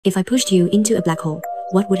If I pushed you into a black hole,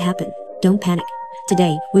 what would happen? Don't panic.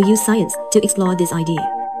 Today, we'll use science to explore this idea.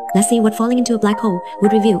 Let's see what falling into a black hole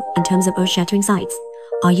would reveal in terms of earth-shattering sights.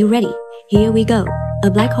 Are you ready? Here we go. A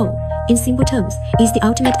black hole, in simple terms, is the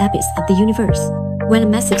ultimate abyss of the universe. When a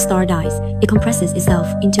massive star dies, it compresses itself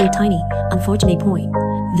into a tiny, unfortunate point.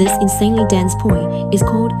 This insanely dense point is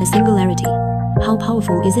called a singularity. How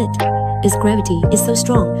powerful is it? Its gravity is so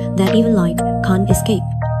strong that even light can't escape.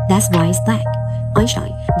 That's why it's black.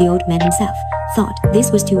 Einstein, the old man himself, thought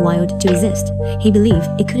this was too wild to exist. He believed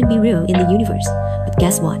it couldn't be real in the universe. But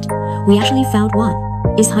guess what? We actually found one.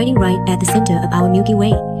 It's hiding right at the center of our Milky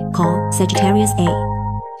Way, called Sagittarius A.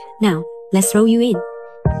 Now, let's throw you in.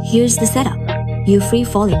 Here's the setup. You're free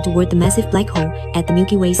falling toward the massive black hole at the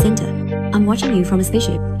Milky Way center. I'm watching you from a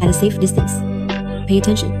spaceship at a safe distance. Pay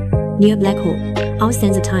attention. Near a black hole, our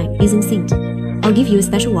sense of time isn't synced. I'll give you a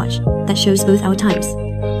special watch that shows both our times.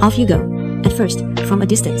 Off you go. At first, from a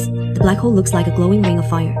distance, the black hole looks like a glowing ring of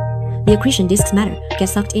fire. The accretion disk's matter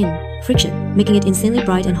gets sucked in, friction, making it insanely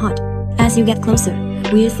bright and hot. As you get closer,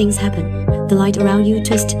 weird things happen. The light around you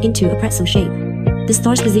twists into a pretzel shape. The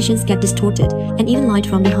star's positions get distorted, and even light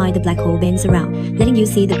from behind the black hole bends around, letting you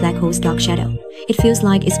see the black hole's dark shadow. It feels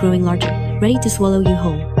like it's growing larger, ready to swallow you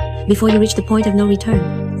whole. Before you reach the point of no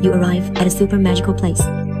return, you arrive at a super magical place,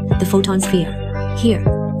 the photon sphere. Here,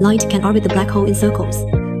 light can orbit the black hole in circles.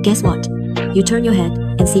 Guess what? You turn your head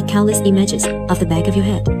and see countless images of the back of your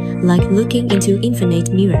head, like looking into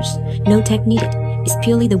infinite mirrors. No tech needed. It's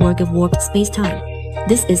purely the work of warped space-time.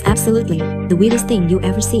 This is absolutely the weirdest thing you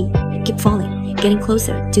ever see. Keep falling, getting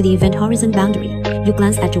closer to the event horizon boundary. You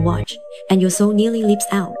glance at your watch, and your soul nearly leaps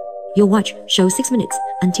out. Your watch shows 6 minutes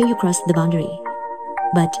until you cross the boundary.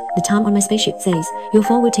 But the time on my spaceship says your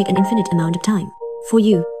fall will take an infinite amount of time. For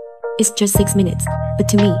you, it's just 6 minutes, but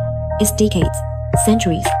to me, it's decades,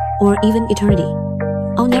 centuries, or even eternity.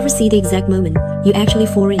 I'll never see the exact moment you actually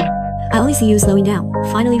fall in. I only see you slowing down,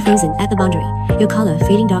 finally frozen at the boundary, your color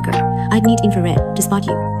fading darker. I'd need infrared to spot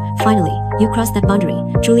you. Finally, you cross that boundary,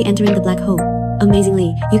 truly entering the black hole.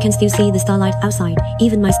 Amazingly, you can still see the starlight outside,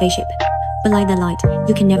 even my spaceship. But like that light,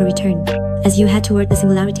 you can never return. As you head toward the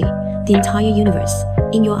singularity, the entire universe,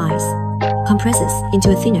 in your eyes, compresses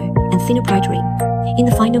into a thinner and thinner bright ring. In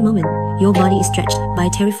the final moment, your body is stretched by a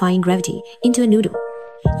terrifying gravity into a noodle.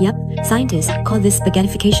 Yep, scientists call this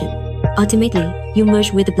spaghettification. Ultimately, you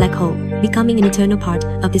merge with the black hole, becoming an eternal part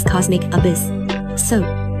of this cosmic abyss. So,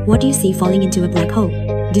 what do you see falling into a black hole?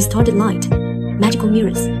 Distorted light, magical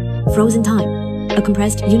mirrors, frozen time, a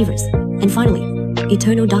compressed universe, and finally,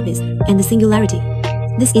 eternal darkness and the singularity.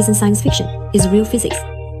 This isn't science fiction, it's real physics.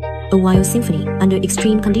 A wild symphony under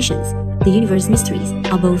extreme conditions. The universe's mysteries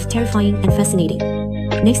are both terrifying and fascinating.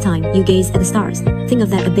 Next time you gaze at the stars, think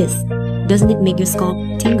of that abyss. Doesn't it make your scalp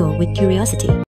tingle with curiosity?